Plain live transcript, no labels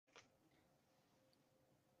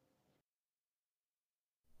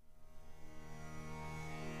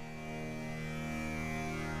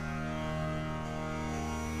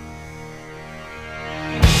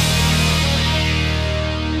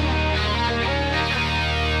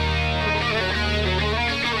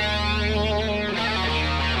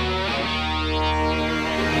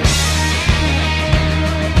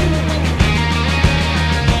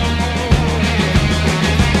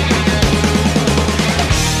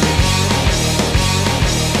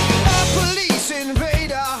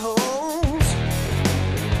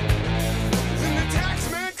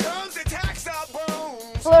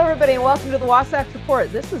and welcome to the Wasatch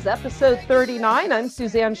Report. This is episode 39. I'm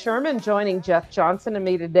Suzanne Sherman. Joining Jeff Johnson and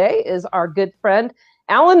me today is our good friend,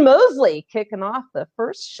 Alan Mosley, kicking off the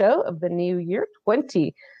first show of the new year,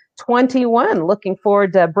 2021. Looking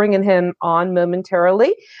forward to bringing him on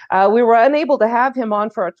momentarily. We were unable to have him on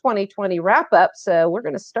for our 2020 wrap-up, so we're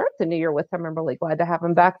going to start the new year with him. I'm really glad to have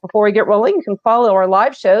him back. Before we get rolling, you can follow our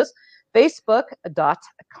live shows,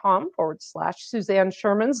 facebook.com/Suzanne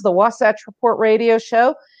Sherman's The Wasatch Report radio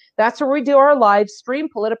show. That's where we do our live stream.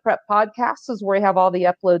 PolitiPrep podcast is where we have all the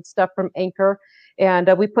upload stuff from Anchor.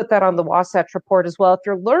 And we put that on the Wasatch Report as well. If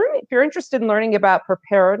you're interested in learning about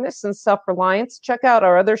preparedness and self-reliance, check out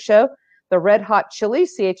our other show, The Red Hot Chili,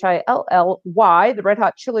 CHILLY, The Red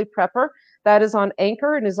Hot Chili Prepper. That is on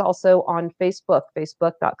Anchor and is also on Facebook,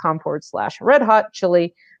 facebook.com/Red Hot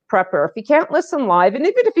Chili Prepper. If you can't listen live, and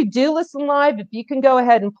even if you do listen live, if you can go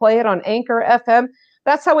ahead and play it on Anchor FM,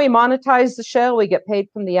 that's how we monetize the show. We get paid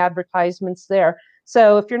from the advertisements there.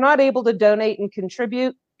 So if you're not able to donate and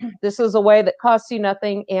contribute, this is a way that costs you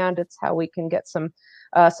nothing, and it's how we can get some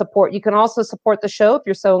support. You can also support the show if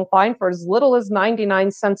you're so inclined for as little as 99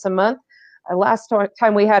 cents a month. Last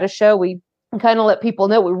time we had a show, we kind of let people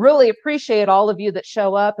know we really appreciate all of you that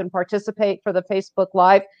show up and participate for the Facebook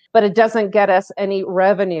Live, but it doesn't get us any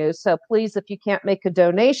revenue. So please, if you can't make a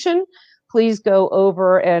donation, please go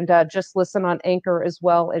over and just listen on Anchor as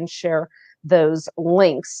well and share those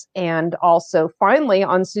links. And also, finally,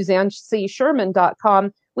 on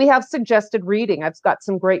SuzanneCSherman.com, we have suggested reading. I've got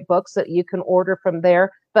some great books that you can order from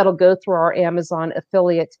there that'll go through our Amazon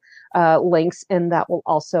affiliate links, and that will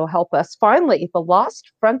also help us. Finally, the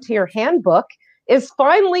Lost Frontier Handbook is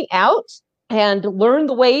finally out, and learn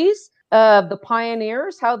the ways of the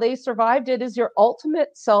pioneers, how they survived. It is your ultimate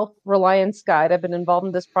self-reliance guide. I've been involved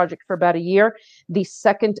in this project for about a year. The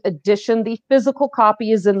second edition, the physical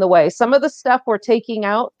copy is in the way. Some of the stuff we're taking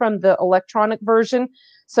out from the electronic version.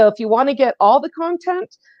 So if you want to get all the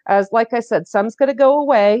content, as like I said, some's going to go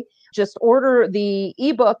away. Just order the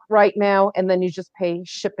ebook right now, and then you just pay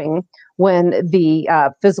shipping when the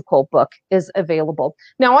physical book is available.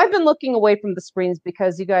 Now, I've been looking away from the screens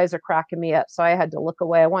because you guys are cracking me up, so I had to look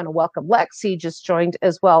away. I want to welcome Lex. He just joined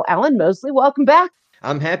as well. Alan Mosley, welcome back.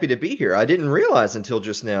 I'm happy to be here. I didn't realize until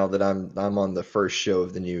just now that I'm on the first show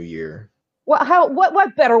of the new year. Well,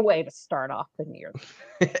 what better way to start off the year?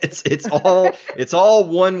 it's all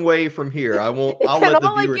one way from here. I'll let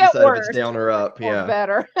the viewer decide if it's down or up. Yeah,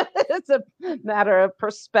 better. It's a matter of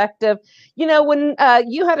perspective. You know, when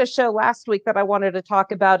you had a show last week that I wanted to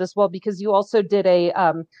talk about as well, because you also did a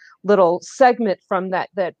little segment from that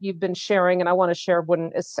you've been sharing, and I want to share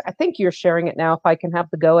I think you're sharing it now, if I can have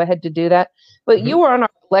the go ahead to do that. But You were on our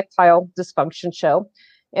electile dysfunction show,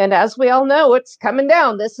 and as we all know, it's coming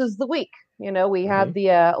down. This is the week. You know, we had the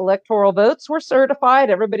electoral votes were certified.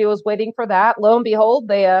 Everybody was waiting for that. Lo and behold,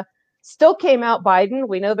 they still came out Biden.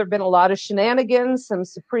 We know there have been a lot of shenanigans, some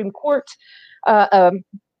Supreme Court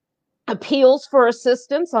appeals for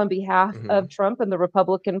assistance on behalf of Trump and the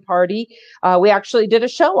Republican Party. We actually did a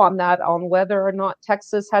show on that, on whether or not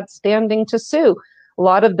Texas had standing to sue. A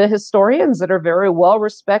lot of the historians that are very well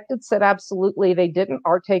respected said absolutely they didn't.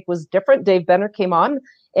 Our take was different. Dave Benner came on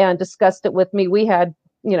and discussed it with me. We had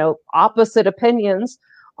opposite opinions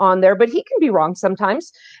on there, but he can be wrong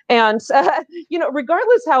sometimes. And,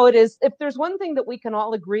 regardless how it is, if there's one thing that we can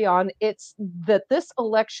all agree on, it's that this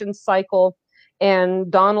election cycle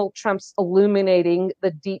and Donald Trump's illuminating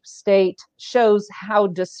the deep state shows how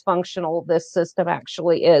dysfunctional this system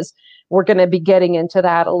actually is. We're going to be getting into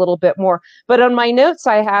that a little bit more. But on my notes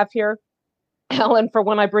I have here, Ellen, for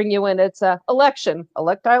when I bring you in, it's electile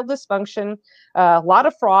dysfunction, a lot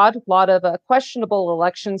of fraud, a lot of questionable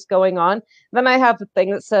elections going on. Then I have the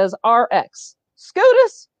thing that says RX,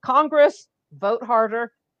 SCOTUS, Congress, vote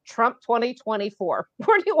harder, Trump 2024.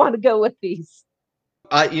 Where do you want to go with these?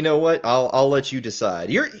 You know what? I'll let you decide.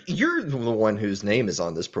 You're the one whose name is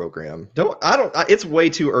on this program. It's way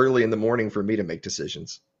too early in the morning for me to make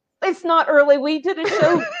decisions. It's not early. We did a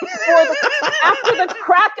show after the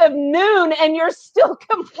crack of noon, and you're still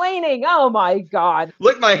complaining. Oh, my God.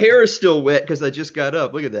 Look, my hair is still wet because I just got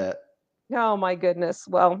up. Look at that. Oh, my goodness.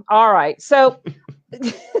 Well, all right. So,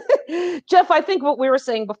 Jeff, I think what we were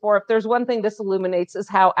saying before, if there's one thing this illuminates is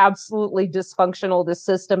how absolutely dysfunctional this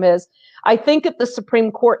system is. I think if the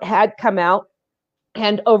Supreme Court had come out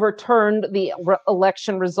and overturned the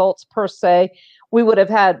election results per se, we would have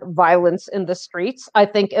had violence in the streets. I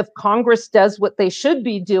think if Congress does what they should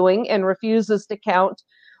be doing and refuses to count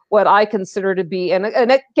what I consider to be, and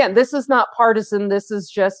again, this is not partisan, this is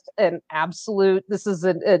just an absolute, this is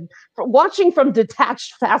watching from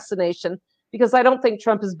detached fascination. because I don't think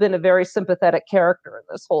Trump has been a very sympathetic character in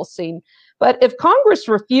this whole scene. But if Congress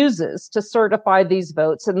refuses to certify these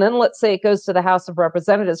votes, and then let's say it goes to the House of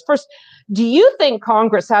Representatives, first, do you think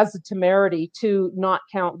Congress has the temerity to not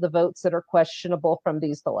count the votes that are questionable from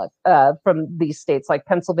these states like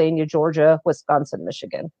Pennsylvania, Georgia, Wisconsin,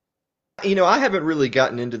 Michigan? I haven't really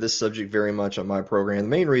gotten into this subject very much on my program. The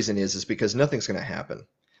main reason is because nothing's going to happen.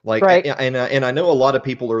 Like, right. and I know a lot of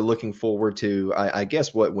people are looking forward to, I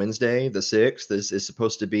guess, what, Wednesday, the 6th is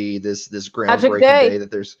supposed to be this groundbreaking day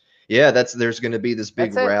that there's going to be this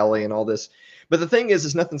big rally and all this. But the thing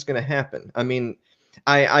is nothing's going to happen. I mean,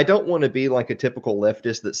 I don't want to be like a typical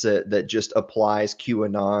leftist that just applies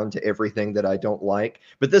QAnon to everything that I don't like.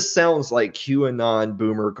 But this sounds like QAnon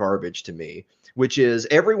boomer garbage to me, which is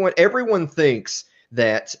everyone thinks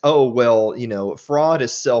that, oh, well, fraud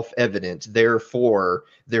is self-evident, therefore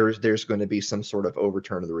there's going to be some sort of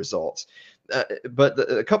overturn of the results. But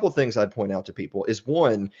a couple of things I'd point out to people is,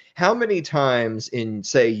 one, how many times in,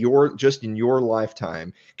 say, in your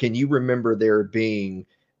lifetime can you remember there being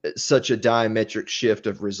such a diametric shift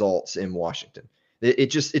of results in Washington?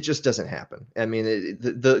 It just doesn't happen. I mean,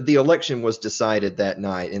 the election was decided that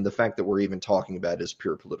night, and the fact that we're even talking about it is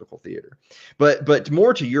pure political theater. But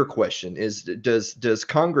more to your question is, does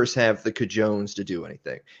Congress have the cajones to do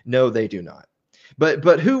anything? No, they do not.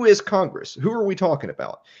 But who is Congress? Who are we talking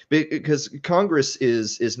about? Because Congress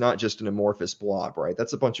is not just an amorphous blob, right?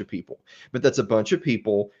 That's a bunch of people. But that's a bunch of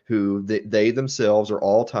people who they themselves are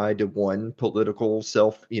all tied to one political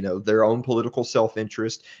their own political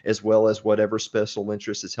self-interest, as well as whatever special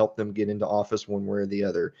interest has helped them get into office one way or the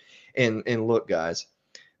other. And look, guys,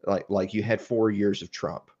 like you had 4 years of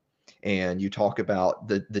Trump. And you talk about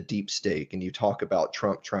the deep state, and you talk about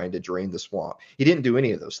Trump trying to drain the swamp. He didn't do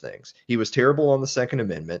any of those things. He was terrible on the Second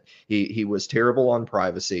Amendment. He was terrible on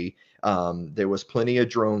privacy. There was plenty of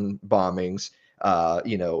drone bombings.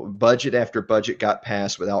 Budget after budget got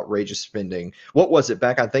passed with outrageous spending. What was it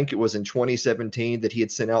back? I think it was in 2017 that he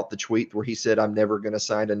had sent out the tweet where he said, "I'm never going to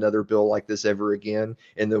sign another bill like this ever again."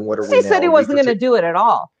 And then what are we now? He said he wasn't going to do it at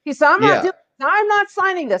all. He said, I'm not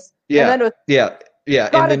signing this. Yeah. And then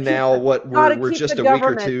and then now we're just a week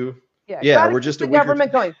or two. Yeah, we're just a week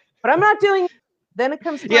government going, but I'm not doing it. Then it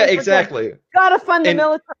comes. Yeah, exactly. Gotta fund the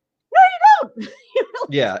military. No, you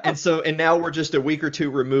don't. Yeah, and now we're just a week or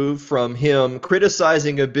two removed from him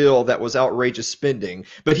criticizing a bill that was outrageous spending,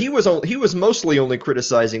 but he was mostly only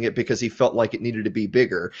criticizing it because he felt like it needed to be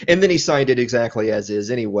bigger, and then he signed it exactly as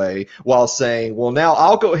is anyway, while saying, "Well, now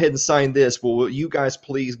I'll go ahead and sign this. Will you guys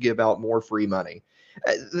please give out more free money?"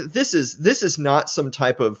 This is not some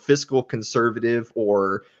type of fiscal conservative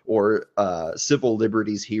or civil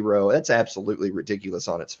liberties hero. That's absolutely ridiculous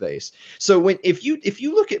on its face. So if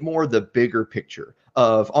you look at more the bigger picture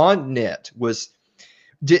of on net,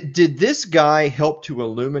 did this guy help to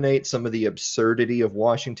illuminate some of the absurdity of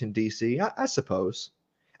Washington, D.C.? I suppose.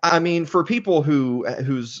 I mean, for people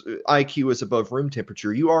whose IQ is above room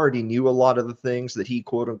temperature, you already knew a lot of the things that he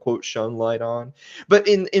quote unquote shone light on. But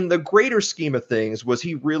in the greater scheme of things, was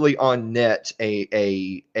he really on net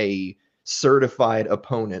a certified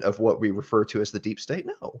opponent of what we refer to as the deep state?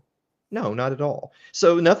 No, not at all.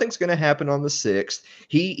 So nothing's going to happen on the 6th.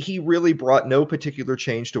 He really brought no particular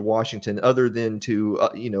change to Washington other than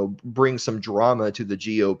to bring some drama to the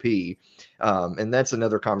GOP, and that's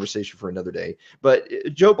another conversation for another day. But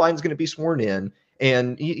Joe Biden's going to be sworn in,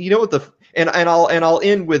 and I'll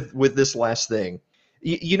end with this last thing.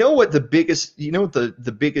 You know what the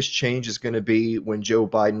biggest change is going to be when Joe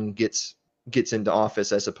Biden gets into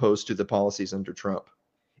office as opposed to the policies under Trump?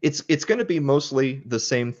 It's going to be mostly the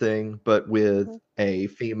same thing, but with a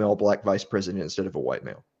female black vice president instead of a white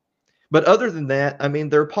male. But other than that, I mean,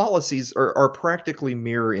 their policies are practically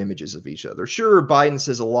mirror images of each other. Sure, Biden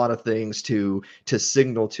says a lot of things to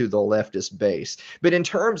signal to the leftist base, but in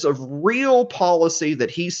terms of real policy that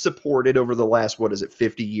he's supported over the last,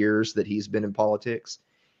 50 years that he's been in politics,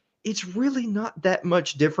 it's really not that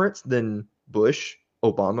much different than Bush,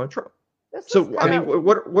 Obama, Trump. So, I mean,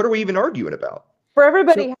 what are we even arguing about? For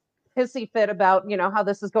everybody hissy fit about, how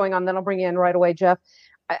this is going on, then I'll bring you in right away, Jeff.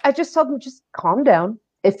 I just tell them, just calm down.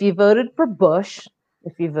 If you voted for Bush,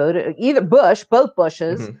 if you voted either Bush, both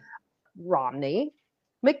Bushes, Romney,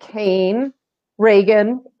 McCain,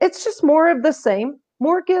 Reagan, it's just more of the same,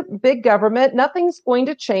 more big government. Nothing's going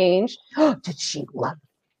to change. Did she love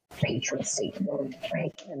agency?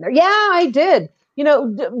 Yeah, I did.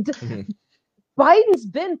 Biden's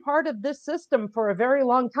been part of this system for a very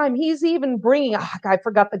long time. He's even bringing, I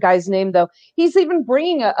forgot the guy's name though. He's even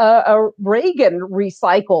bringing a Reagan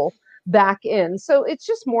recycle back in. So it's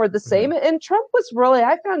just more the same. And Trump was really,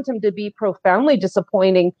 I found him to be profoundly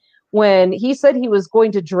disappointing when he said he was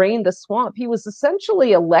going to drain the swamp, he was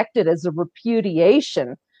essentially elected as a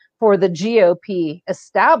repudiation for the GOP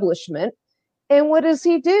establishment. And what does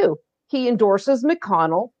he do? He endorses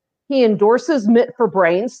McConnell. He endorses Mitt for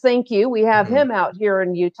Brains. Thank you. We have him out here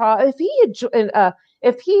in Utah.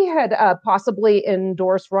 If he had possibly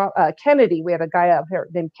endorsed Kennedy, we had a guy out here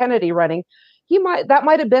named Kennedy running. That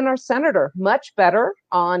might have been our senator. Much better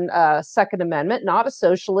on Second Amendment. Not a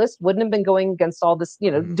socialist. Wouldn't have been going against all this,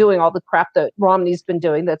 doing all the crap that Romney's been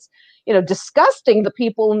doing. That's disgusting the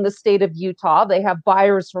people in the state of Utah. They have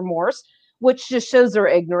buyer's remorse, which just shows their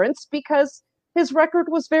ignorance because his record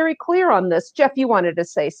was very clear on this. Jeff, you wanted to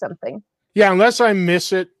say something. Yeah, unless I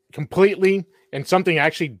miss it completely and something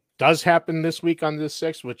actually does happen this week on this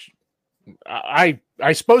 6th, which I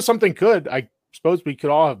suppose something could. I suppose we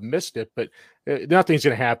could all have missed it, but nothing's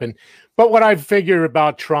going to happen. But what I figure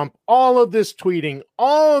about Trump, all of this tweeting,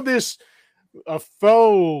 all of this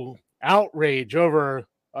faux outrage over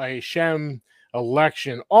a sham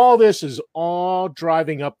election, all this is all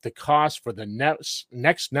driving up the cost for the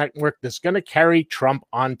next network that's going to carry Trump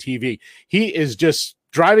on TV. He is just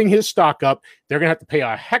driving his stock up. They're going to have to pay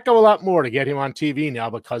a heck of a lot more to get him on TV now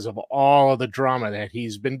because of all of the drama that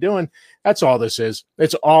he's been doing. That's all this is.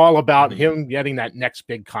 It's all about him getting that next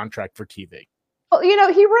big contract for TV. Well,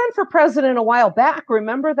 he ran for president a while back.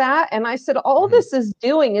 Remember that? And I said, all this is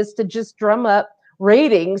doing is to just drum up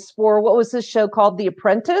ratings for what was his show called The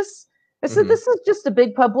Apprentice. I said, this is just a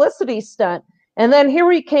big publicity stunt. And then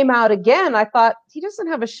here he came out again. I thought, he doesn't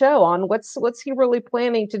have a show on. What's he really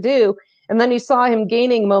planning to do? And then you saw him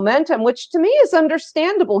gaining momentum, which to me is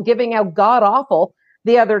understandable, given how god-awful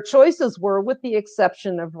the other choices were, with the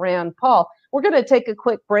exception of Rand Paul. We're going to take a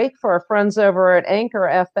quick break for our friends over at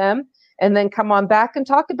Anchor FM, and then come on back and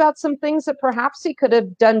talk about some things that perhaps he could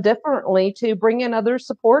have done differently to bring in other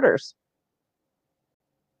supporters.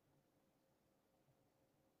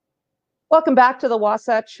 Welcome back to the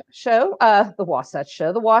Wasatch Show. The Wasatch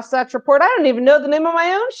Report. I don't even know the name of my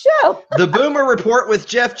own show. The Boomer Report with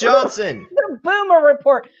Jeff Johnson. The Boomer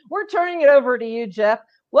Report. We're turning it over to you, Jeff.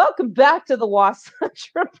 Welcome back to the Wasatch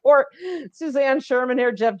Report. Suzanne Sherman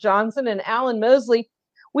here, Jeff Johnson, and Alan Mosley.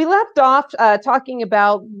 We left off talking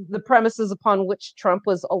about the premises upon which Trump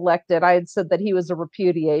was elected. I had said that he was a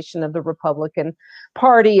repudiation of the Republican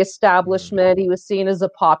Party establishment. He was seen as a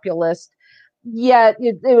populist. Yet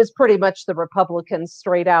it was pretty much the Republicans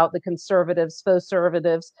straight out, the conservatives, faux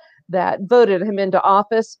conservatives, that voted him into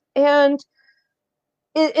office. And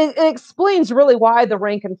it explains really why the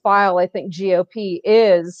rank and file, I think, GOP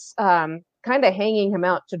is kind of hanging him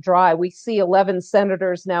out to dry. We see 11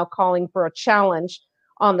 senators now calling for a challenge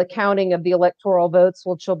on the counting of the electoral votes,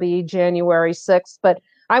 which will be January 6th. But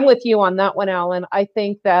I'm with you on that one, Alan. I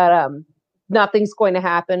think that nothing's going to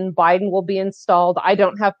happen. Biden will be installed. I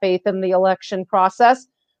don't have faith in the election process.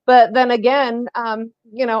 But then again,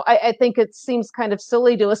 I think it seems kind of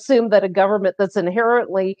silly to assume that a government that's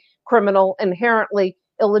inherently criminal, inherently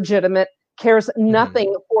illegitimate, cares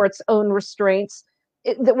nothing for its own restraints,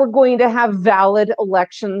 that we're going to have valid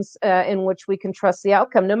elections in which we can trust the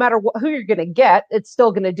outcome. No matter who you're going to get, it's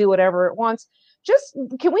still going to do whatever it wants. Just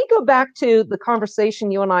can we go back to the conversation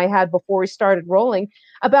you and I had before we started rolling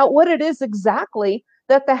about what it is exactly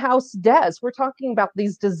that the House does? We're talking about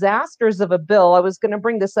these disasters of a bill. I was going to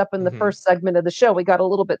bring this up in the first segment of the show. We got a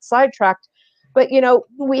little bit sidetracked. But,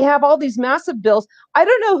 we have all these massive bills. I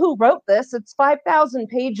don't know who wrote this. It's 5,000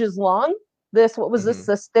 pages long. This, what was this?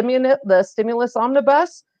 The stimulus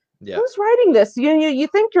omnibus? Yeah. Who's writing this? You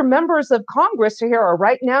think your members of Congress here are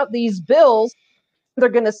writing out these bills? They're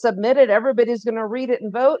going to submit it. Everybody's going to read it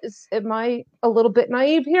and vote. Am I a little bit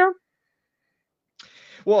naive here?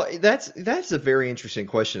 Well, that's a very interesting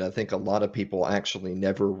question. I think a lot of people actually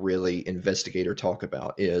never really investigate or talk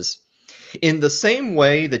about is in the same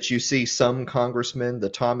way that you see some congressmen, the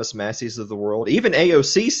Thomas Masseys of the world, even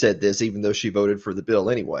AOC said this, even though she voted for the bill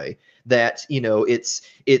anyway, that, it's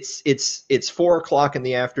 4:00 in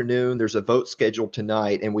the afternoon. There's a vote scheduled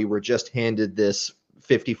tonight, and we were just handed this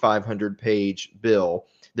 5,500 page bill.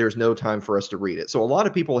 There's no time for us to read it. So a lot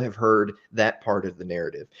of people have heard that part of the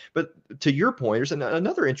narrative. But to your point, there's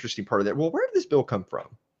another interesting part of that. Well, where did this bill come from?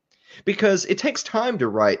 Because it takes time to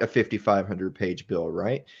write a 5,500 page bill,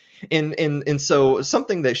 right? And so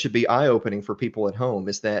something that should be eye-opening for people at home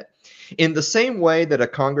is that in the same way that a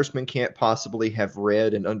congressman can't possibly have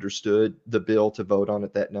read and understood the bill to vote on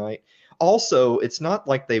it that night, also, it's not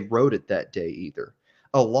like they wrote it that day either.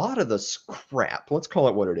 A lot of the crap, let's call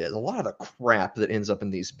it what it is, a lot of the crap that ends up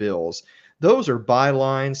in these bills, Those are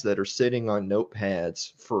bylines that are sitting on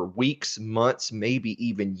notepads for weeks, months, maybe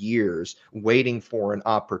even years, waiting for an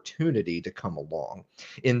opportunity to come along.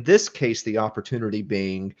 In this case, the opportunity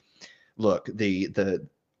being, look, the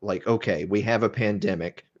like, okay, we have a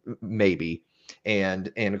pandemic, maybe.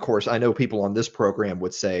 And of course, I know people on this program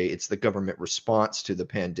would say it's the government response to the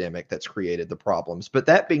pandemic that's created the problems. But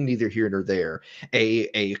that being neither here nor there,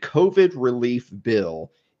 a COVID relief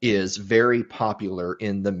bill is very popular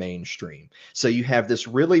in the mainstream. So you have this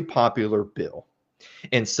really popular bill.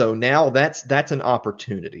 And so now that's an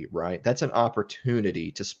opportunity, right? That's an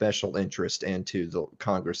opportunity to special interest and to the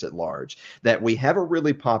Congress at large that we have a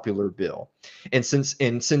really popular bill. And since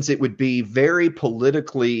it would be very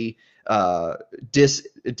politically it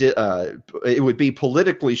would be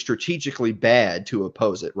politically strategically bad to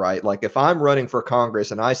oppose it, right? Like if I'm running for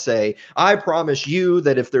Congress and I say, I promise you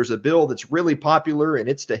that if there's a bill that's really popular and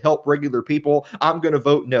it's to help regular people, I'm going to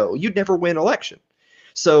vote no. You'd never win an election.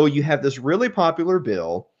 So you have this really popular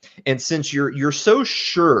bill, and since you're so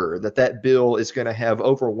sure that that bill is going to have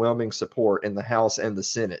overwhelming support in the House and the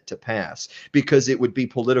Senate to pass, because it would be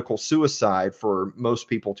political suicide for most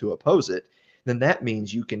people to oppose it, then that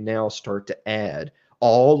means you can now start to add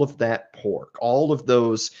all of that pork, all of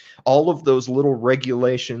those little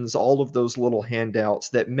regulations, all of those little handouts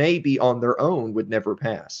that maybe on their own would never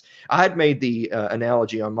pass. I'd made the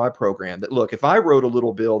analogy on my program that, look, if I wrote a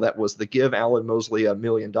little bill that was the Give Alan Mosley $1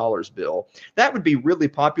 million bill, that would be really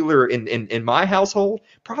popular in my household,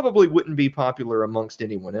 probably wouldn't be popular amongst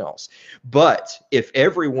anyone else. But if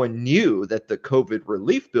everyone knew that the COVID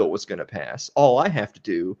relief bill was going to pass, all I have to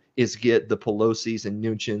do is get the Pelosi's and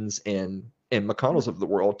Mnuchin's and McConnell's of the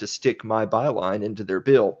world to stick my byline into their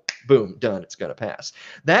bill. Boom, done. It's going to pass.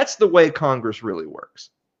 That's the way Congress really works.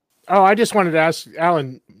 Oh, I just wanted to ask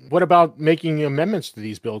Alan, what about making amendments to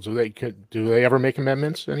these bills? Do they ever make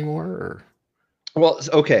amendments anymore? Or? Well,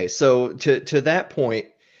 okay. So to that point,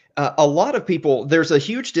 a lot of people, there's a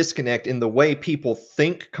huge disconnect in the way people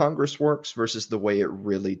think Congress works versus the way it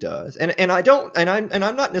really does. And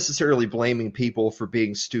I'm not necessarily blaming people for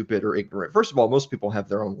being stupid or ignorant. First of all, most people have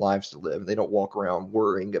their own lives to live. They don't walk around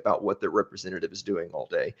worrying about what their representative is doing all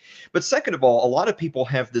day. But second of all, a lot of people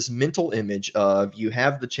have this mental image of, you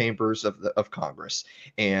have the chambers of Congress,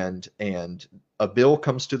 and a bill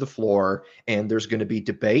comes to the floor and there's going to be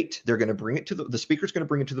debate. They're going to bring it to the speaker's going to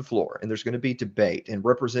bring it to the floor, and there's going to be debate, and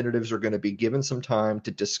representatives are going to be given some time to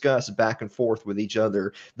discuss back and forth with each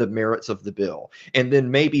other the merits of the bill. And then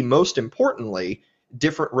maybe most importantly,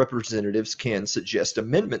 different representatives can suggest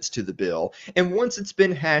amendments to the bill. And once it's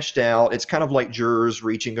been hashed out, it's kind of like jurors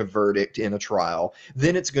reaching a verdict in a trial,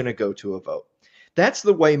 then it's going to go to a vote. That's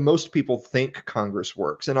the way most people think Congress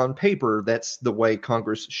works. And on paper, that's the way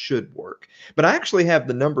Congress should work. But I actually have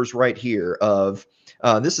the numbers right here of,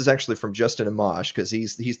 this is actually from Justin Amash, because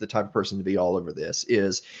he's the type of person to be all over this,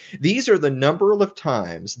 is these are the number of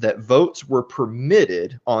times that votes were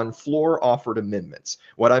permitted on floor offered amendments.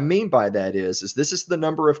 What I mean by that is this is the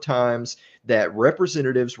number of times that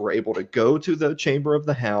representatives were able to go to the chamber of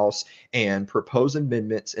the House and propose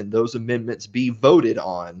amendments, and those amendments be voted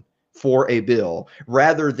on for a bill,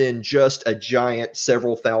 rather than just a giant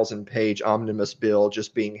several thousand page omnibus bill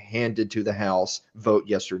just being handed to the House, vote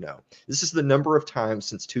yes or no. This is the number of times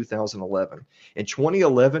since 2011. In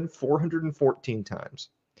 2011, 414 times.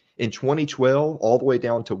 In 2012, all the way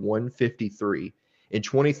down to 153. In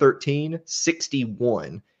 2013,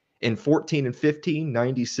 61. In 14 and 15,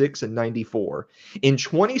 96 and 94. In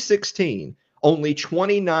 2016, only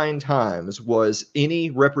 29 times was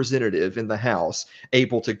any representative in the House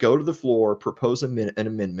able to go to the floor, propose an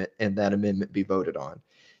amendment, and that amendment be voted on.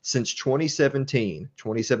 Since 2017,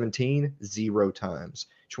 0 times.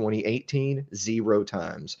 2018, 0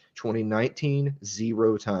 times. 2019,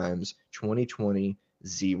 0 times. 2020,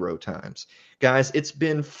 0 times. Guys, it's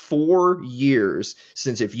been 4 years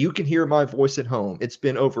since, if you can hear my voice at home, it's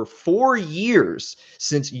been over 4 years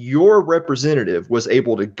since your representative was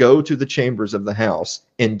able to go to the chambers of the House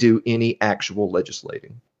and do any actual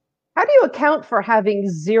legislating. How do you account for having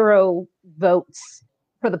 0 votes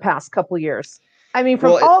for the past couple of years? I mean,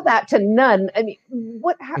 from all that to none. I mean,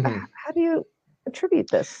 how do you attribute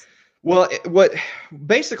this? Well, what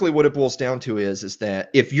it boils down to is that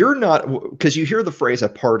if you're not, because you hear the phrase a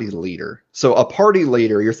party leader. So a party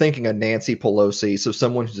leader, you're thinking of Nancy Pelosi. So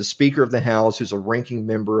someone who's a Speaker of the House, who's a ranking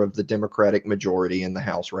member of the Democratic majority in the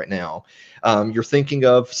House right now. You're thinking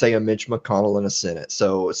of, say, a Mitch McConnell in a Senate.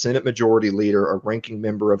 So a Senate Majority Leader, a ranking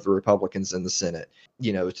member of the Republicans in the Senate.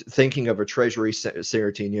 You know, thinking of a Treasury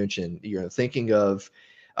Secretary Mnuchin. You're thinking of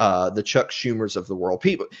the Chuck Schumers of the world,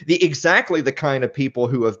 people, exactly the kind of people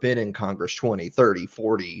who have been in Congress 20, 30,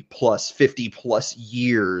 40 plus, 50 plus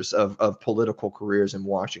years of political careers in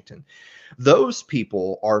Washington. Those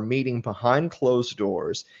people are meeting behind closed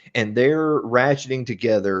doors, and they're ratcheting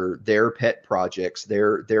together their pet projects,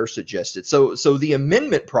 their suggested. So the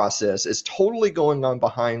amendment process is totally going on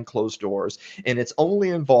behind closed doors, and it's only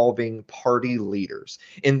involving party leaders.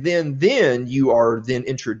 And then you are then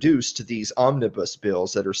introduced to these omnibus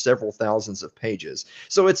bills that are several thousands of pages.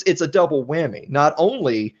 So it's a double whammy. Not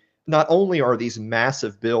only are these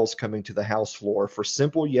massive bills coming to the House floor for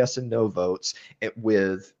simple yes and no votes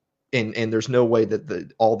with and there's no way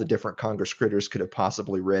that all the different Congress critters could have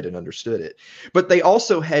possibly read and understood it. But they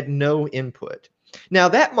also had no input. Now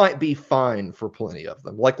that might be fine for plenty of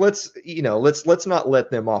them. Like let's not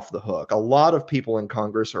let them off the hook. A lot of people in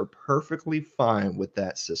Congress are perfectly fine with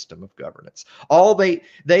that system of governance. All they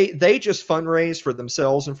just fundraise for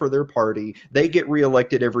themselves and for their party. They get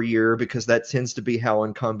reelected every year because that tends to be how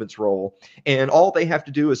incumbents roll. And all they have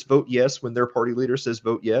to do is vote yes when their party leader says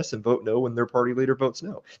vote yes, and vote no when their party leader votes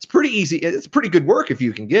no. It's pretty easy. It's pretty good work if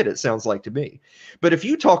you can get it, sounds like to me. But if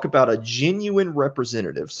you talk about a genuine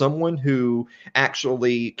representative, someone who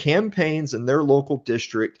actually campaigns in their local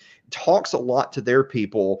district, talks a lot to their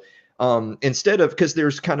people, instead of, because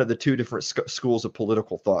there's kind of the two different schools of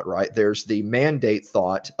political thought, right? There's the mandate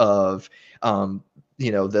thought of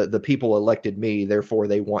the people elected me, therefore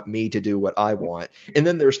they want me to do what I want. And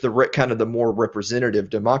then there's the kind of the more representative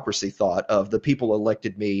democracy thought of the people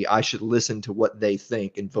elected me, I should listen to what they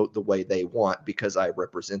think and vote the way they want because I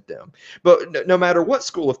represent them. But no matter what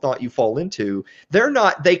school of thought you fall into,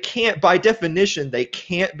 they can't, by definition, they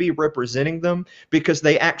can't be representing them because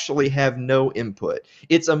they actually have no input.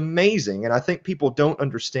 It's amazing, and I think people don't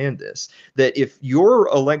understand this, that if your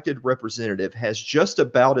elected representative has just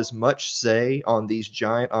about as much say on these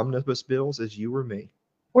giant omnibus bills as you or me.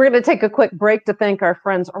 We're going to take a quick break to thank our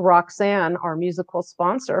friends Roxanne, our musical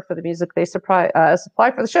sponsor, for the music they supply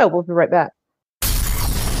for the show. We'll be right back.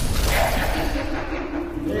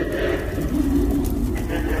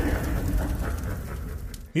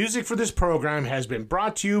 Music for this program has been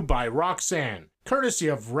brought to you by Roxanne, courtesy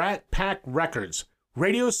of Rat Pack Records.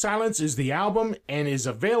 Radio Silence is the album and is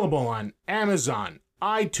available on Amazon,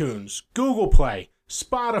 iTunes, Google Play,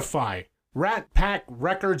 Spotify,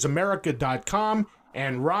 RatPackRecordsAmerica.com,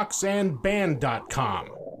 and RoxanneBand.com.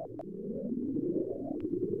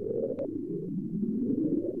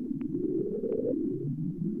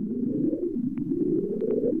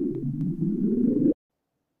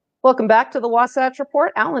 Welcome back to the Wasatch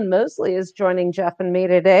Report. Alan Mosley is joining Jeff and me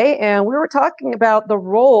today, and we were talking about the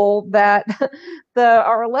role that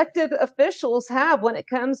our elected officials have when it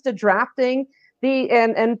comes to drafting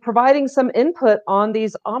and providing some input on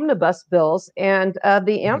these omnibus bills. And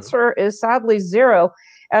the answer is sadly zero.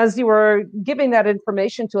 As you were giving that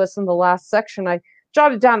information to us in the last section, I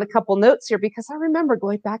jotted down a couple notes here because I remember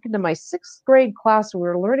going back into my 6th grade class when we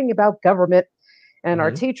were learning about government. And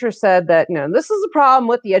our teacher said that, this is a problem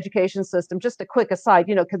with the education system. Just a quick aside,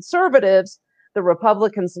 conservatives, the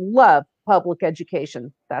Republicans love public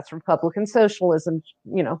education. That's Republican socialism,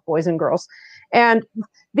 boys and girls. And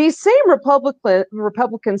these same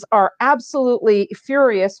Republicans are absolutely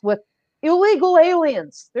furious with illegal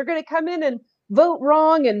aliens. They're going to come in and vote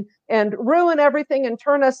wrong and ruin everything and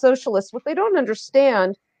turn us socialists. What they don't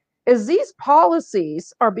understand is these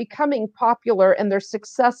policies are becoming popular and they're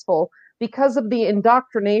successful because of the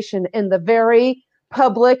indoctrination in the very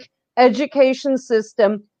public education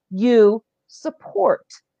system you support.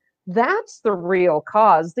 That's the real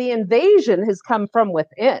cause. The invasion has come from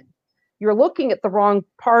within. You're looking at the wrong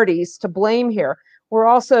parties to blame here.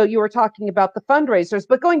 You were talking about the fundraisers,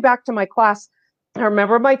 but going back to my class, I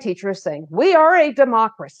remember my teacher saying, we are a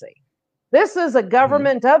democracy. This is a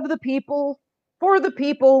government of the people, for the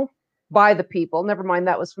people, by the people. Never mind,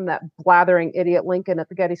 that was from that blathering idiot Lincoln at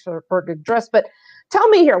the Gettysburg Address. But tell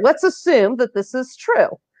me here, let's assume that this is true.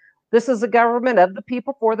 This is a government of the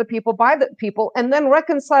people, for the people, by the people, and then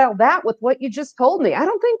reconcile that with what you just told me. I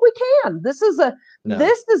don't think we can. This is a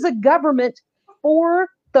government for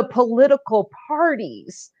the political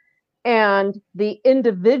parties and the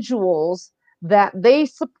individuals that they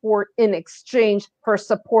support in exchange for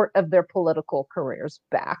support of their political careers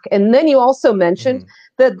back. And then you also mentioned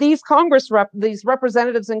that these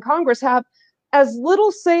representatives in Congress have as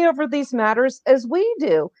little say over these matters as we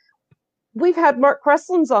do. We've had Mark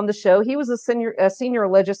Kreslins on the show. He was a senior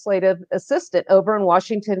legislative assistant over in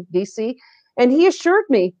Washington, D.C., and he assured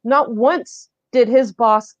me not once did his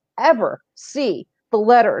boss ever see the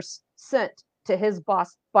letters sent to his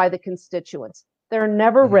boss by the constituents. They're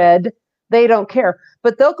never read. They don't care.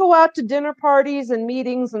 But they'll go out to dinner parties and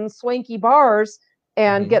meetings and swanky bars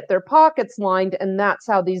and get their pockets lined. And that's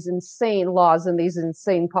how these insane laws and these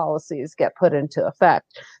insane policies get put into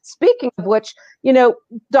effect. Speaking of which,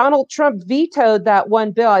 Donald Trump vetoed that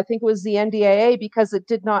one bill. I think it was the NDAA, because it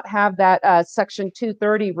did not have that Section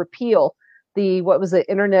 230 repeal, what was it,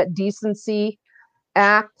 Internet Decency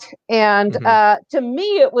Act. And to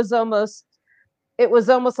me, it was almost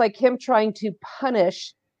like him trying to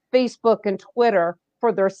punish Facebook and Twitter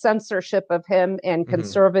for their censorship of him and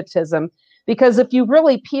conservatism. Because if you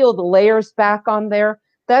really peel the layers back on there,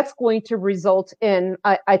 that's going to result in,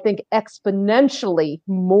 I think, exponentially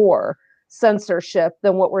more censorship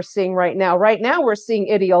than what we're seeing right now. Right now, we're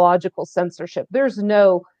seeing ideological censorship. There's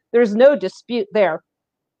no dispute there.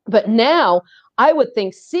 But now, I would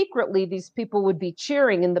think secretly these people would be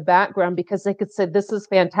cheering in the background because they could say, this is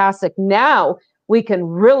fantastic. Now we can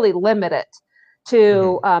really limit it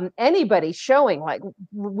to anybody showing, like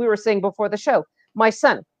we were saying before the show. My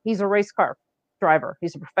son, he's a race car driver.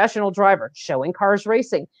 He's a professional driver showing cars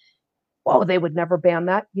racing. Oh, they would never ban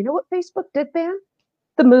that. You know what Facebook did ban?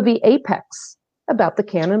 The movie Apex, about the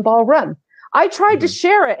Cannonball Run. I tried to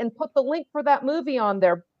share it and put the link for that movie on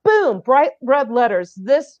there. Boom, bright red letters.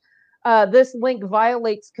 This link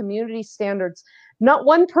violates community standards. Not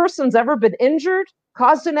one person's ever been injured,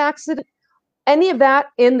 caused an accident, any of that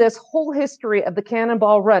in this whole history of the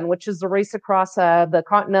Cannonball Run, which is the race across the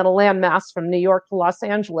continental landmass from New York to Los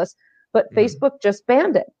Angeles. But Facebook just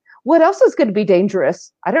banned it. What else is going to be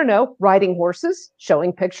dangerous? I don't know. Riding horses,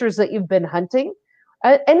 showing pictures that you've been hunting,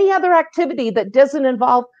 any other activity that doesn't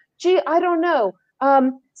involve, I don't know,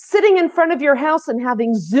 sitting in front of your house and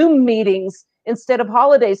having Zoom meetings instead of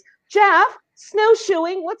holidays. Jeff,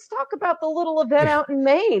 snowshoeing. Let's talk about the little event out in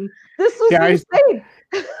Maine. This was insane.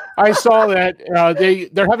 I saw that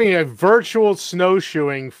they're having a virtual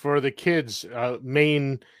snowshoeing for the kids.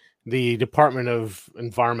 Maine, the Department of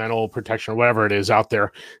Environmental Protection, or whatever it is out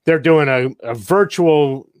there, they're doing a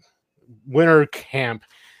virtual winter camp.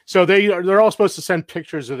 So they're all supposed to send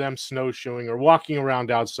pictures of them snowshoeing or walking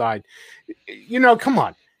around outside. Come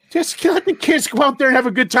on. Just let the kids go out there and have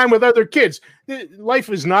a good time with other kids. Life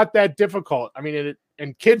is not that difficult. I mean,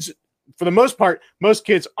 and kids, for the most part, most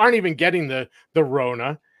kids aren't even getting the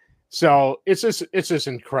Rona. So it's just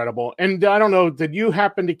incredible. And I don't know, did you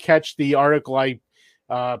happen to catch the article I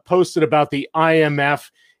posted about the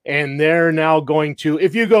IMF? And they're now going to,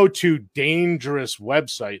 if you go to dangerous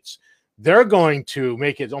websites, they're going to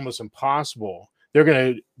make it almost impossible. They're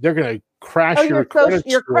gonna crash your credit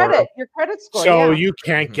score. So you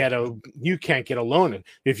can't get a loan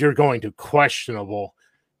if you're going to questionable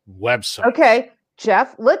websites. Okay,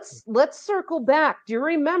 Jeff, let's circle back. Do you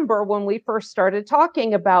remember when we first started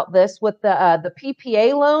talking about this with the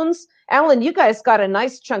PPA loans? Alan, you guys got a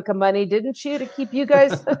nice chunk of money, didn't you, to keep you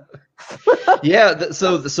guys? Yeah,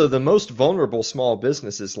 so the most vulnerable small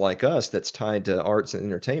businesses like us that's tied to arts and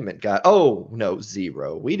entertainment got,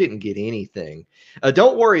 zero. We didn't get anything.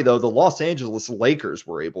 Don't worry, though. The Los Angeles Lakers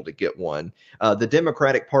were able to get one. The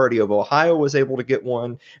Democratic Party of Ohio was able to get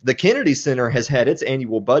one. The Kennedy Center has had its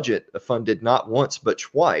annual budget funded not once but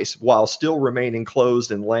twice while still remaining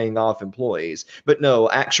closed and laying off employees. But no,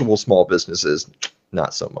 actual small businesses,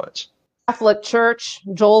 not so much. Catholic Church,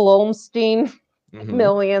 Joel Olmstein.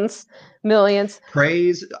 Millions.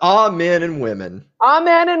 Praise, amen, and women.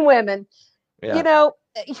 Amen and women. Yeah.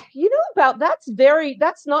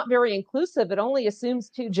 That's not very inclusive. It only assumes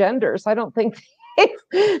two genders. I don't think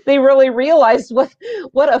they really realized what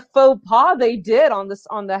a faux pas they did on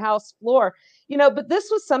the House floor. But this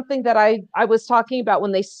was something that I was talking about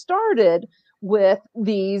when they started with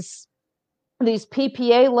these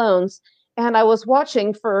PPA loans. And I was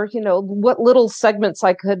watching for, what little segments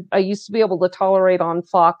I used to be able to tolerate on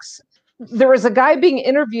Fox. There was a guy being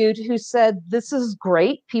interviewed who said, this is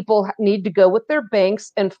great. People need to go with their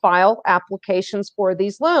banks and file applications for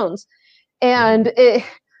these loans. And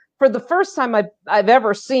for the first time I've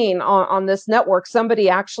ever seen on this network, somebody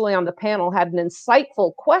actually on the panel had an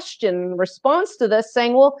insightful question in response to this,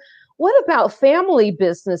 saying, well, what about family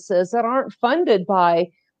businesses that aren't funded by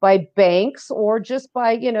banks or just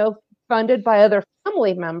by, funded by other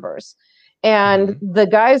family members? And the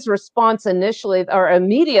guy's response immediately,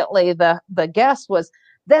 the guess was,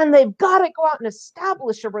 then they've got to go out and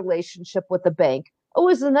establish a relationship with the bank. Oh,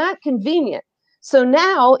 isn't that convenient? So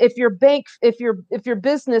now if your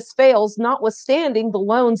business fails, notwithstanding the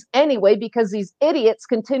loans anyway, because these idiots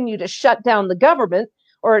continue to shut down the government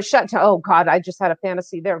or shut down, oh God, I just had a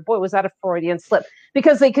fantasy there. Boy, was that a Freudian slip,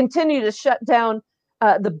 because they continue to shut down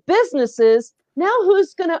the businesses. Now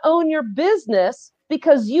who's going to own your business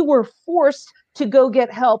because you were forced to go get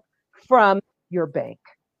help from your bank.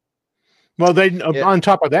 Well, on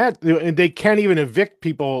top of that, they can't even evict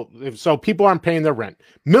people. So people aren't paying their rent.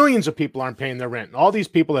 Millions of people aren't paying their rent. All these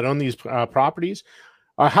people that own these properties,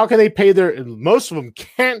 how can they pay most of them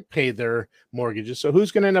can't pay their mortgages. So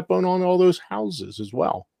who's going to end up owning all those houses as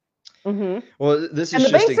well? Mm-hmm. Well, this is and the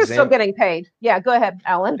just banks are still getting paid. Yeah, go ahead,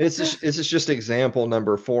 Alan. This is just example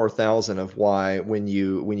number 4,000 of why when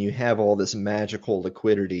you have all this magical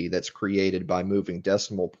liquidity that's created by moving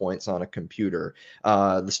decimal points on a computer,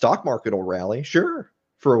 the stock market will rally, sure,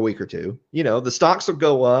 for a week or two. You know, the stocks will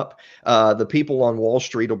go up. The people on Wall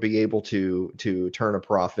Street will be able to turn a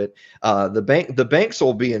profit. The banks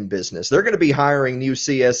will be in business. They're going to be hiring new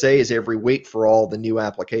CSAs every week for all the new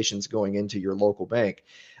applications going into your local bank.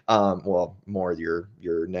 Well, more your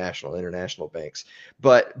national, international banks,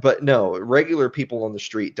 but no, regular people on the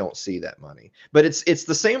street don't see that money. But it's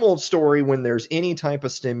the same old story when there's any type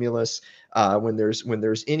of stimulus, when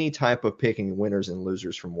there's any type of picking winners and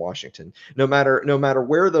losers from Washington. No matter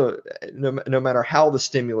where no matter how the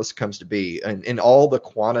stimulus comes to be, and all the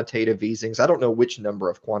quantitative easings. I don't know which number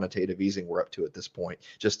of quantitative easing we're up to at this point,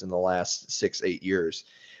 just in the last 6-8 years,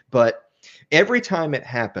 but every time it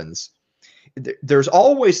happens, there's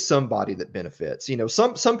always somebody that benefits. You know,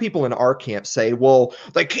 some people in our camp say, well,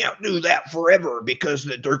 they can't do that forever because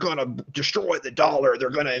they're going to destroy the dollar. They're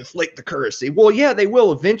going to inflate the currency. Well, yeah, they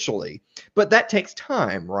will eventually, but that takes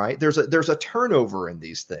time, right? There's a turnover in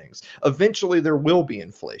these things. Eventually there will be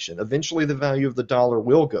inflation. Eventually the value of the dollar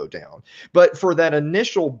will go down. But for that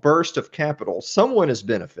initial burst of capital, someone is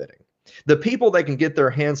benefiting. The people that can get their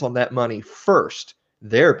hands on that money first,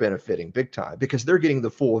 they're benefiting big time because they're getting the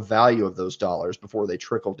full value of those dollars before they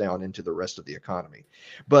trickle down into the rest of the economy.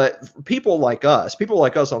 But people like us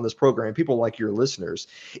on this program, people like your listeners,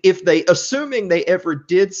 assuming they ever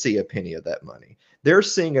did see a penny of that money, they're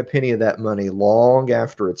seeing a penny of that money long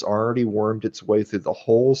after it's already wormed its way through the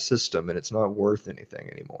whole system and it's not worth anything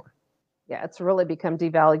anymore. Yeah, it's really become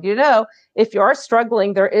devalued. You know, if you are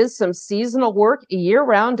struggling, there is some seasonal work,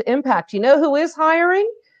 year-round impact. You know who is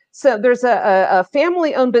hiring? So there's a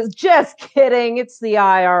family-owned business. Just kidding. It's the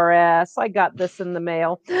IRS. I got this in the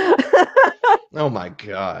mail. Oh, my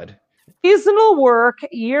God. Seasonal work,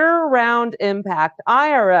 year-round impact,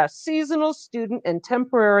 IRS, seasonal student and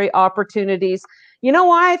temporary opportunities. You know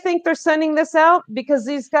why I think they're sending this out? Because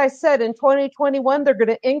these guys said in 2021, they're going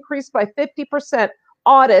to increase by 50%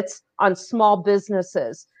 audits on small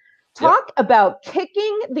businesses. Talk about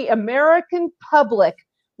kicking the American public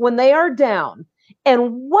when they are down.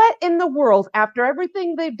 And what in the world, after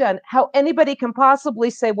everything they've done, how anybody can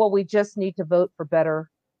possibly say, well, we just need to vote for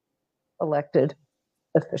better elected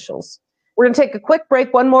officials. We're going to take a quick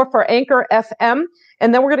break, one more for Anchor FM,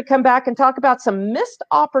 and then we're going to come back and talk about some missed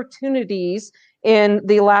opportunities in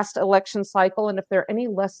the last election cycle and if there are any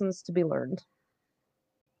lessons to be learned.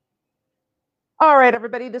 All right,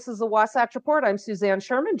 everybody, this is the Wasatch Report. I'm Suzanne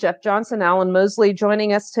Sherman, Jeff Johnson, Alan Mosley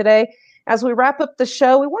joining us today. As we wrap up the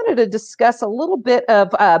show, we wanted to discuss a little bit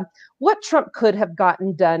of what Trump could have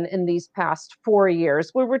gotten done in these past 4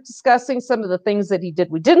 years. We were discussing some of the things that he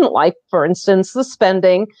did we didn't like. For instance, the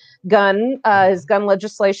spending, his gun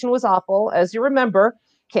legislation was awful. As you remember,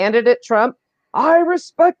 candidate Trump, I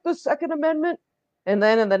respect the Second Amendment. And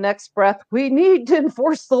then in the next breath, we need to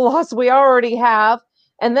enforce the laws we already have.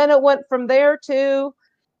 And then it went from there to,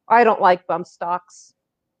 I don't like bump stocks.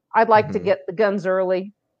 I'd like to get the guns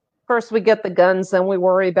early. First we get the guns, then we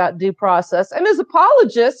worry about due process. And his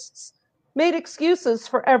apologists made excuses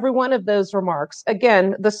for every one of those remarks.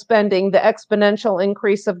 Again, the spending, the exponential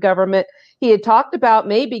increase of government. He had talked about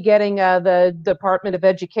maybe getting the Department of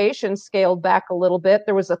Education scaled back a little bit.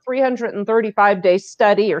 There was a 335-day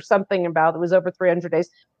study or something about it was over 300 days.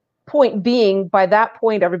 Point being, by that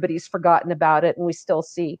point, everybody's forgotten about it, and we still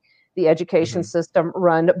see the education system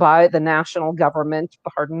run by the national government,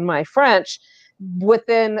 pardon my French.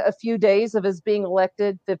 Within a few days of his being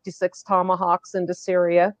elected, 56 tomahawks into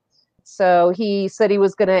Syria. So he said he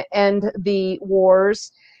was going to end the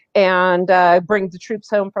wars and bring the troops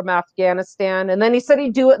home from Afghanistan. And then he said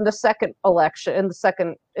he'd do it in the second election,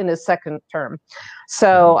 in his second term.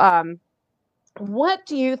 So what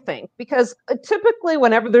do you think? Because typically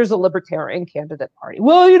whenever there's a libertarian candidate party,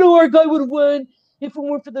 well, you know, our guy would have won if it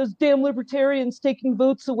weren't for those damn libertarians taking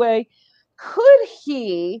votes away. Could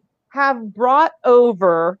he have brought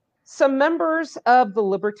over some members of the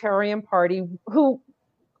Libertarian Party who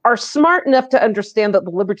are smart enough to understand that the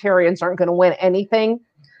Libertarians aren't going to win anything?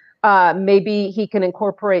 Maybe he can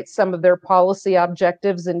incorporate some of their policy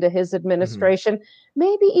objectives into his administration.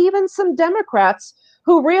 Maybe even some Democrats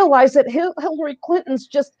who realize that Hillary Clinton's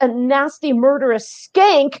just a nasty, murderous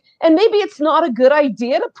skank, and maybe it's not a good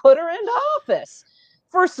idea to put her into office.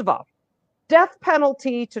 First of all, death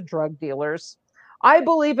penalty to drug dealers. I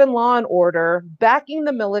believe in law and order, backing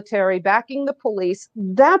the military, backing the police.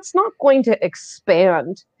 That's not going to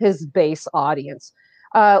expand his base audience.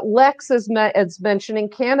 Lex is mentioning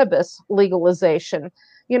cannabis legalization.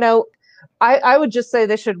 I would just say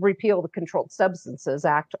they should repeal the Controlled Substances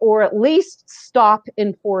Act, or at least stop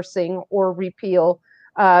enforcing or repeal,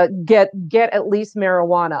 get at least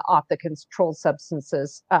marijuana off the controlled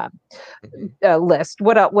substances list.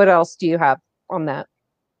 What else do you have on that?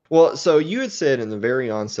 Well, so you had said in the very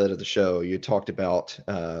onset of the show, you talked about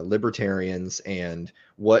libertarians and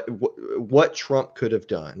what Trump could have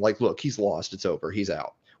done. Like, look, he's lost. It's over. He's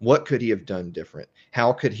out. What could he have done different?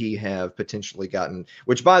 How could he have potentially gotten?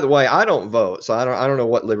 Which, by the way, I don't vote, so I don't know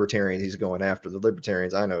what libertarians he's going after. The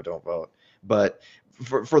libertarians I know don't vote, but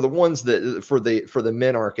for the ones that for the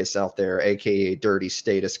minarchists out there, aka dirty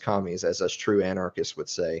statist commies, as us true anarchists would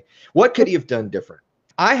say, what could he have done different?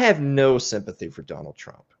 I have no sympathy for Donald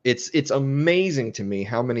Trump. It's amazing to me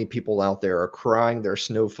how many people out there are crying their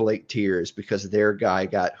snowflake tears because their guy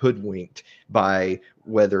got hoodwinked by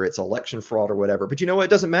whether it's election fraud or whatever. But you know what? It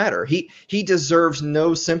doesn't matter. He deserves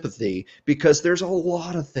no sympathy because there's a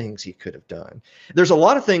lot of things he could have done. There's a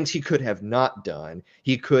lot of things he could have not done.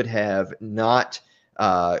 He could have not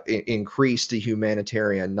increased the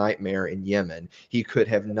humanitarian nightmare in Yemen. He could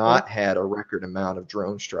have not had a record amount of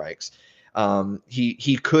drone strikes.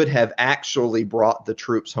 He could have actually brought the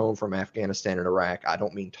troops home from Afghanistan and Iraq. I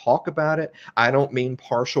don't mean talk about it. I don't mean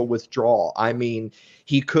partial withdrawal. I mean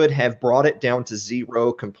he could have brought it down to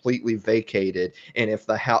zero, completely vacated. And if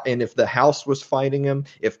the House was fighting him,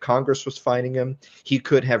 if Congress was fighting him, he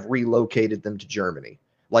could have relocated them to Germany.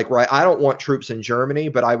 Like, right, I don't want troops in Germany,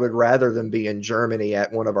 but I would rather them be in Germany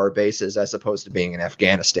at one of our bases as opposed to being in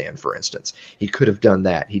Afghanistan, for instance. He could have done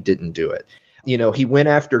that. He didn't do it. He went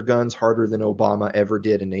after guns harder than Obama ever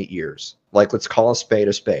did in 8 years. Like, let's call a spade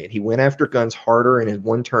a spade. He went after guns harder in his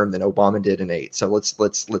one term than Obama did in 8. So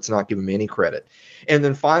let's not give him any credit. And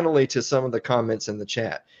then finally, to some of the comments in the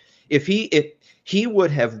chat, if he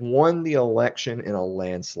would have won the election in a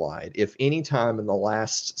landslide, if any time in the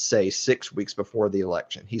last, say, 6 weeks before the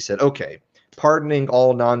election, he said, okay, pardoning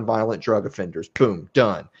all nonviolent drug offenders, boom,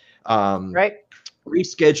 done. Right.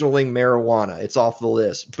 Rescheduling marijuana, it's off the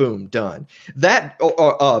list. Boom, done. That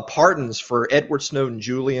pardons for Edward Snowden,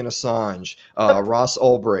 Julian Assange, Ross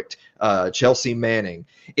Ulbricht, Chelsea Manning.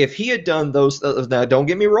 If he had done those, now don't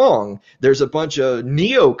get me wrong, there's a bunch of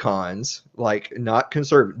neocons, like not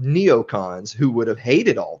conservative, neocons who would have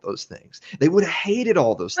hated all those things. They would have hated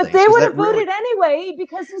all those things. But they would have voted anyway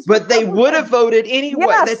because. But they would have voted anyway.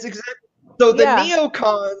 Yes. That's exactly. So the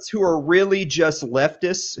neocons who are really just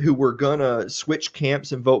leftists who were gonna switch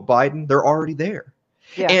camps and vote Biden, they're already there.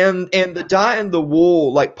 Yeah. And the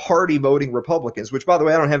die-in-the-wool, like, party voting Republicans, which, by the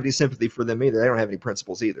way, I don't have any sympathy for them either. They don't have any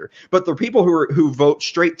principles either. But the people who vote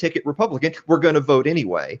straight ticket Republican, we're going to vote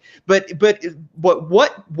anyway. But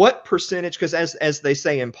what percentage? Because as they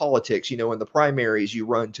say in politics, in the primaries you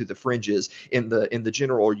run to the fringes, in the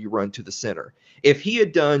general you run to the center. If he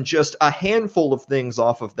had done just a handful of things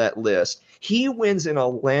off of that list, he wins in a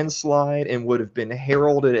landslide and would have been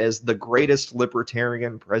heralded as the greatest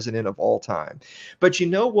libertarian president of all time. But you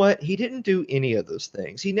know what? He didn't do any of those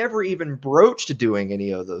things. He never even broached doing any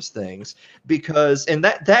of those things and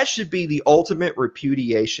that should be the ultimate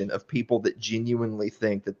repudiation of people that genuinely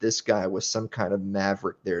think that this guy was some kind of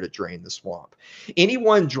maverick there to drain the swamp.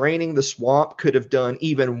 Anyone draining the swamp could have done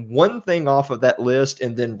even one thing off of that list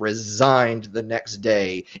and then resigned the next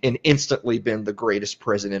day and instantly been the greatest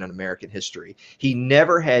president in American history. He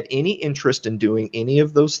never had any interest in doing any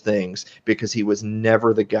of those things because he was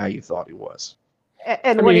never the guy you thought he was.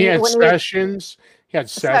 And he had Sessions. He had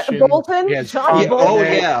Sessions. Bolton. He had Bolton. Oh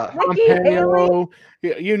yeah. Pompeo.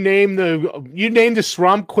 You name the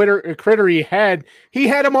swamp critter he had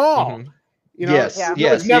them all. Mm-hmm. Yes. He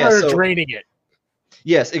was never draining it.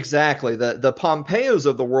 Yes, exactly. The Pompeos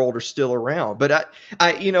of the world are still around, but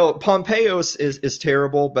Pompeo is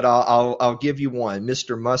terrible. But I'll give you one,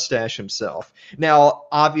 Mr. Mustache himself. Now,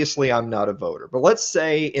 obviously, I'm not a voter, but let's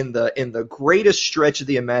say in the greatest stretch of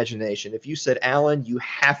the imagination, if you said, Alan, you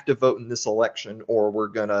have to vote in this election, or we're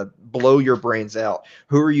gonna blow your brains out,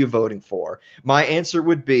 who are you voting for? My answer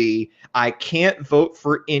would be, I can't vote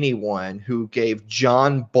for anyone who gave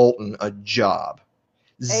John Bolton a job.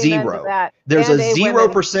 Zero. There's a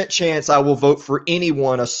 0% chance I will vote for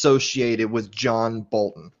anyone associated with John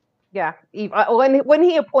Bolton. Yeah. When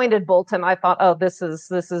he appointed Bolton, I thought, oh, this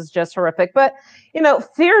is just horrific. But,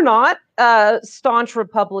 fear not, staunch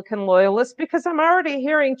Republican loyalists, because I'm already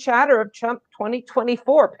hearing chatter of Trump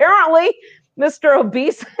 2024. Apparently, Mr.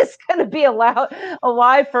 Obese is going to be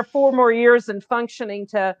alive for 4 more years and functioning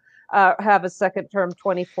to have a second term,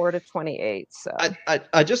 24 to 28. So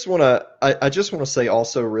I just want to say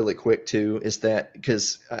also really quick too is that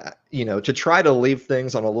because to try to leave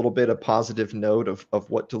things on a little bit of positive note of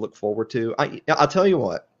what to look forward to. I'll tell you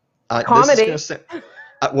what. Comedy. This is gonna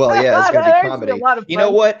well, yeah, it's going to be comedy. You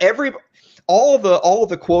know what? All of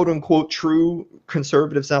the quote unquote true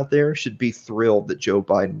conservatives out there should be thrilled that Joe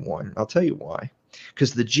Biden won. I'll tell you why.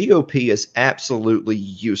 Because the GOP is absolutely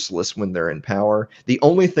useless when they're in power. The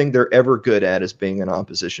only thing they're ever good at is being an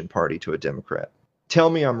opposition party to a Democrat. Tell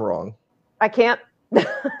me I'm wrong. I can't.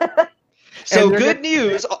 So good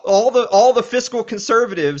news, all the fiscal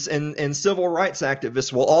conservatives and civil rights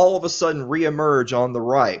activists will all of a sudden reemerge on the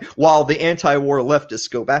right, while the anti-war leftists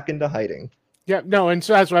go back into hiding. Yeah, no, and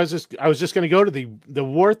so that's what I was just going to go to the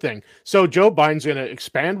war thing. So Joe Biden's going to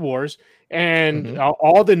expand wars, and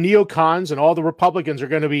all the neocons and all the Republicans are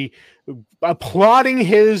going to be applauding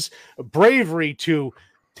his bravery to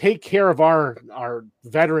take care of our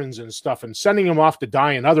veterans and stuff, and sending them off to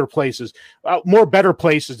die in other places, better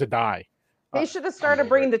places to die. He should have started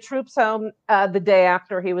bringing the troops home the day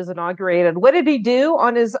after he was inaugurated. What did he do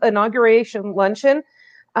on his inauguration luncheon?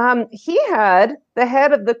 He had the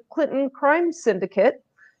head of the Clinton crime syndicate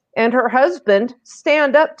and her husband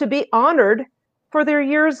stand up to be honored for their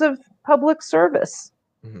years of public service.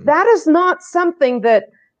 Mm-hmm. That is not something that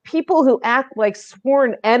people who act like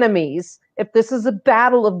sworn enemies, if this is a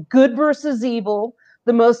battle of good versus evil,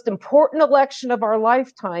 the most important election of our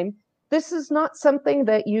lifetime, this is not something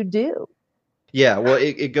that you do. Yeah, well,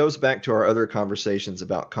 it goes back to our other conversations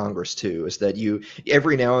about Congress too, is that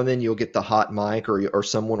every now and then you'll get the hot mic or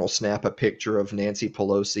someone will snap a picture of Nancy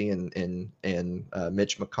Pelosi and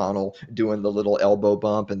Mitch McConnell doing the little elbow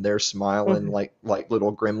bump and they're smiling like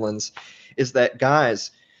little gremlins. Is that,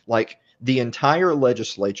 guys, like, the entire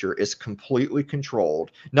legislature is completely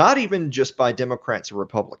controlled, not even just by Democrats or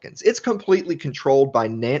Republicans. It's completely controlled by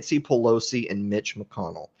Nancy Pelosi and Mitch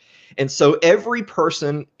McConnell. And so every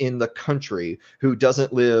person in the country who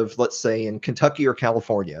doesn't live, let's say, in Kentucky or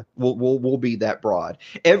California, will be that broad.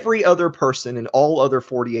 Every other person in all other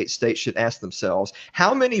 48 states should ask themselves,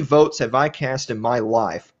 how many votes have I cast in my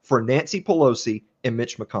life for Nancy Pelosi and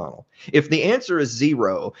Mitch McConnell? If the answer is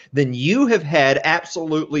 0, then you have had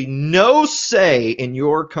absolutely no say in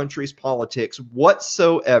your country's politics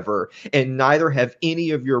whatsoever, and neither have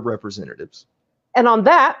any of your representatives. And on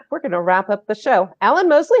that, we're going to wrap up the show. Alan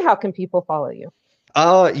Mosley, how can people follow you?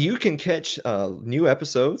 You can catch new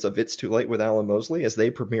episodes of It's Too Late with Alan Mosley as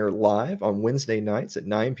they premiere live on Wednesday nights at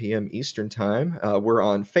 9 p.m. Eastern Time. We're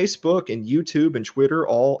on Facebook and YouTube and Twitter,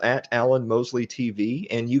 all at Alan Mosley TV.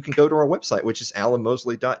 And you can go to our website, which is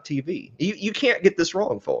alanmosley.tv. You can't get this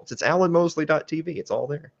wrong, folks. It's alanmosley.tv. It's all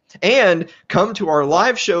there. And come to our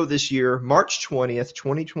live show this year, March 20th,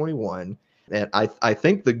 2021. And I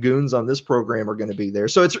think the goons on this program are going to be there.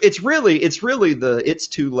 So it's really the It's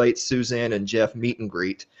Too Late Suzanne and Jeff meet and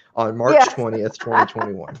greet on March 20th,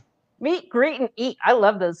 2021. Meet, greet, and eat. I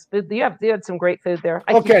love those food. You had some great food there.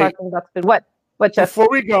 I keep talking about the food. What, Jeff? Before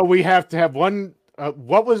we go, we have to have one.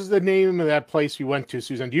 What was the name of that place we went to,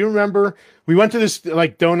 Suzanne? Do you remember? We went to this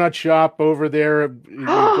donut shop over there. You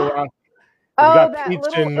go out. We got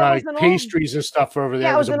pizza and pastries and stuff over there.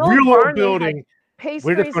 Yeah, it was a real old building.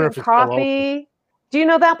 Pastries and coffee. Do you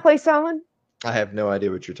know that place, Alan? I have no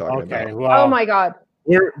idea what you're talking about. Well, oh my God,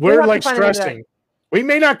 we're like stressing. We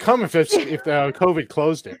may not come if COVID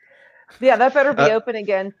closed it. Yeah, that better be open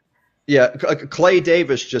again. Yeah, Clay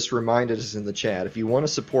Davis just reminded us in the chat. If you want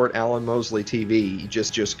to support Alan Mosley TV,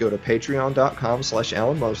 just go to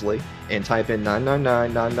patreon.com/Alan Mosley and type in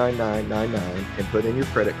 999-999-99 and put in your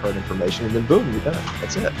credit card information, and then boom, you're done.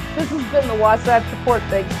 That's it. This has been the Wasatch Report.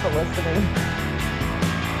 Thanks for listening.